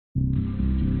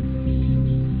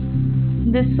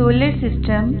The solar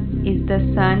system is the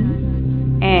sun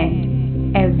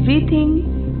and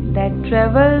everything that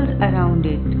travels around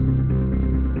it.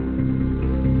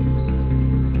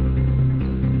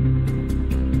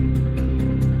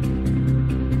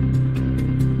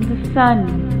 The sun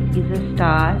is a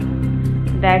star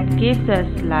that gives us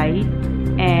light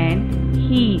and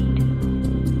heat.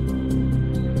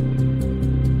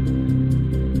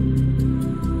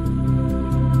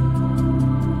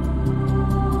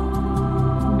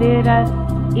 There are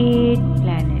 8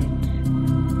 planets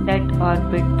that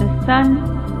orbit the sun,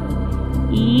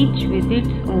 each with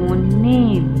its own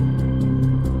name.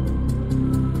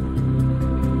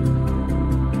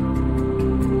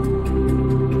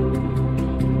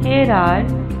 Here are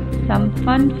some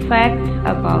fun facts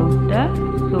about the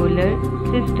solar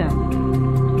system.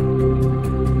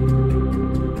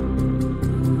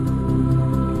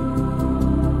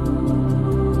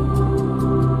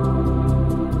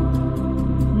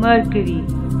 Mercury.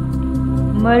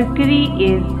 Mercury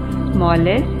is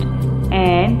smallest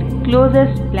and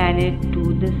closest planet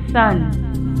to the sun.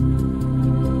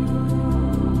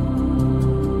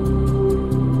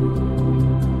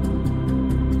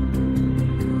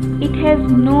 It has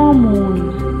no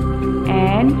moons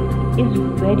and is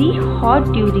very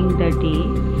hot during the day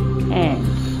and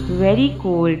very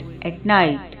cold at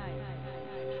night.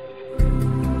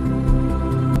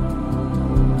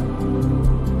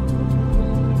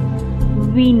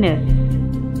 Venus.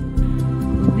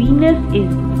 Venus is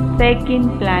the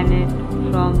second planet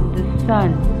from the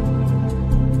sun.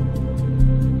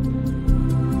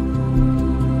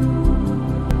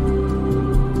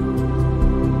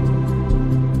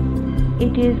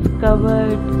 It is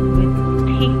covered with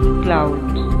thick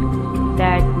clouds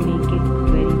that make it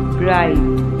very bright.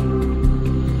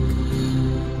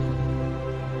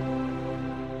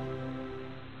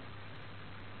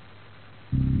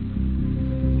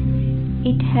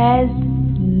 It has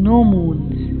no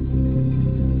moons.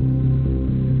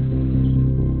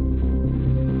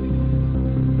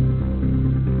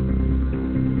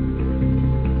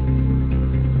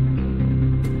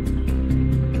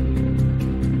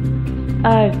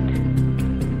 Earth.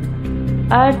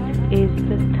 Earth is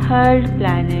the third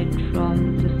planet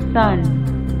from the sun.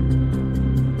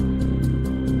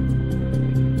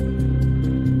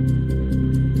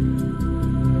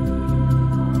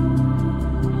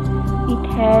 It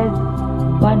has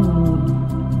one moon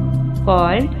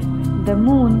called the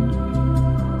moon.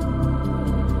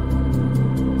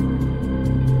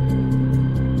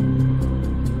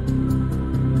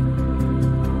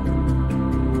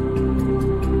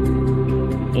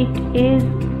 It is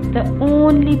the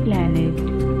only planet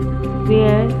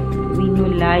where we know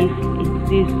life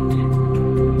exists.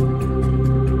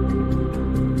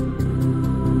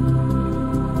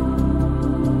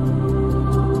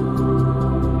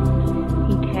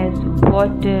 It has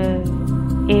water,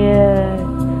 air,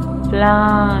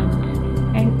 plants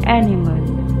and animals.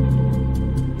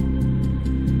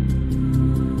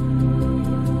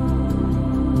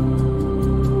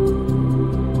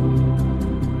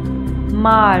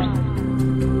 Mars.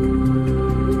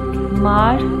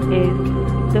 Mars is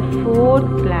the fourth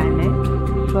planet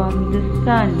from the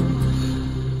sun.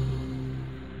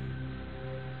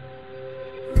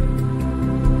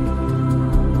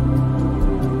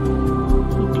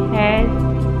 It has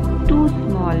 2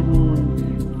 small moons.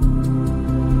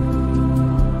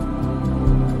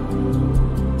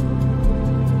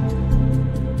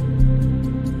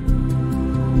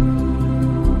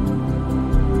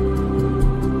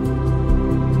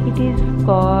 It is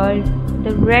called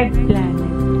the red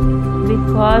planet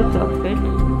because of its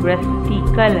rusty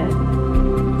color.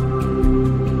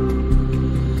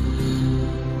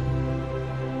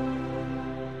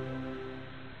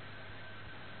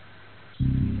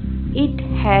 It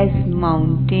has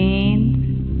mountains,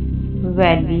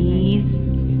 valleys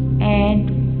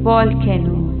and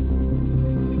volcanoes.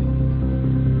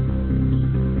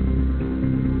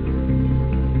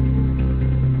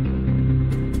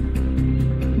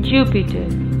 Jupiter.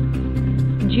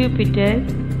 Jupiter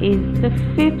is the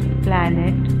 5th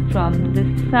planet from the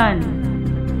sun.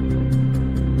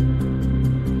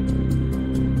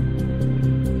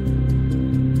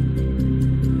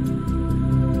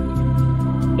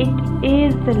 It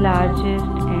is the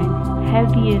largest and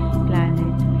heaviest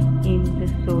planet in the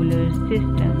solar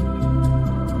system.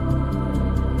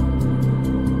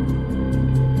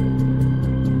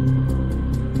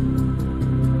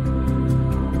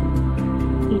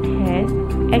 It has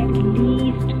at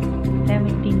least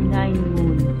 79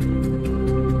 moons.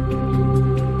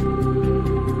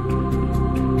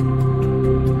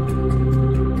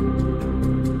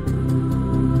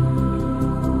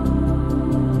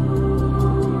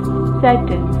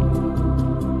 Saturn.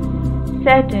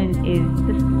 Saturn is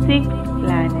the sixth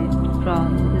planet from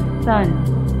the Sun.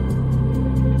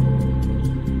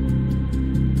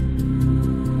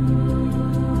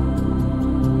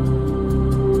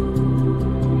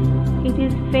 It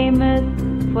is famous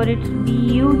for its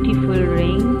beautiful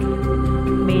rings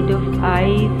made of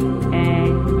ice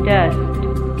and dust.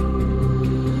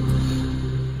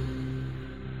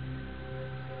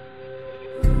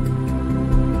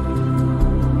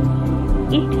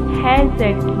 It has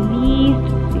at least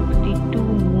 62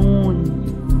 moons.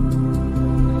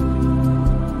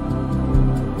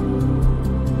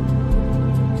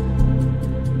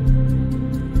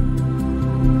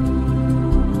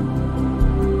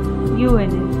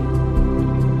 Uranus.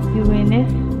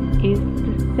 Uranus is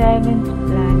the seventh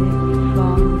planet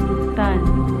from the Sun.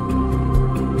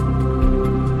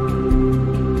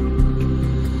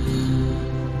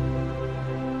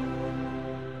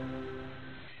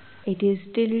 It is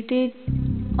tilted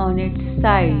on its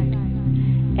side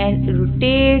and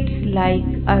rotates like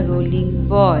a rolling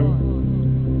ball.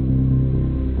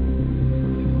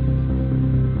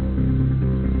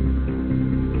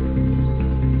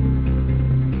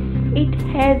 It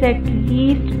has at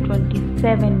least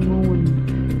 27 moons.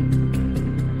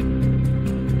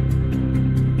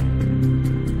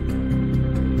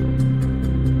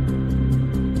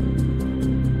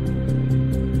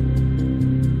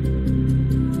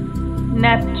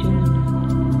 Neptune.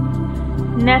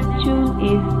 Neptune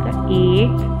is the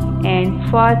eighth and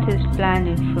farthest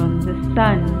planet from the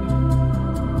Sun.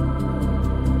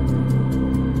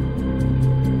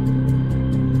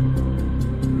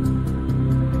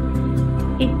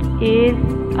 It is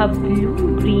a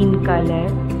blue-green color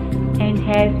and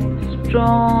has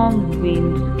strong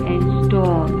winds and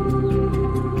storms.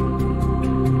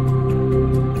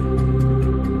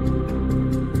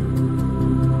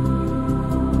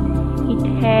 It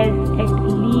has at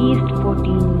least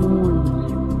 14 moons.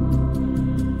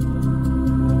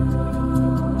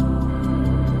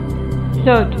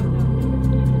 Pluto.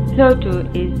 Pluto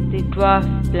is the dwarf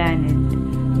planet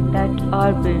that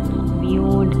orbits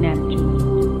beyond Neptune.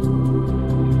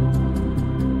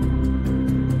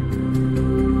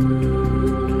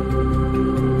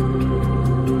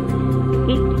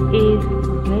 It is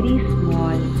very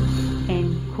small and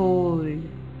cold.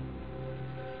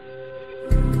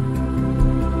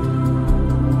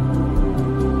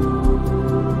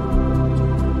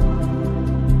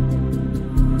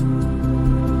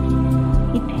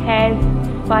 It has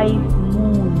 5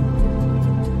 moons.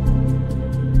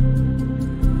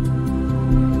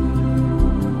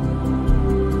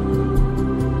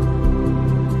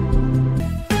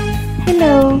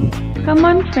 Hello, come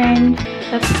on friends,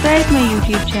 subscribe my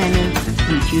YouTube channel,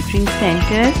 The Tutoring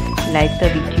Center, like the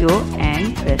video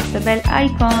and press the bell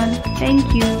icon.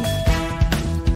 Thank you.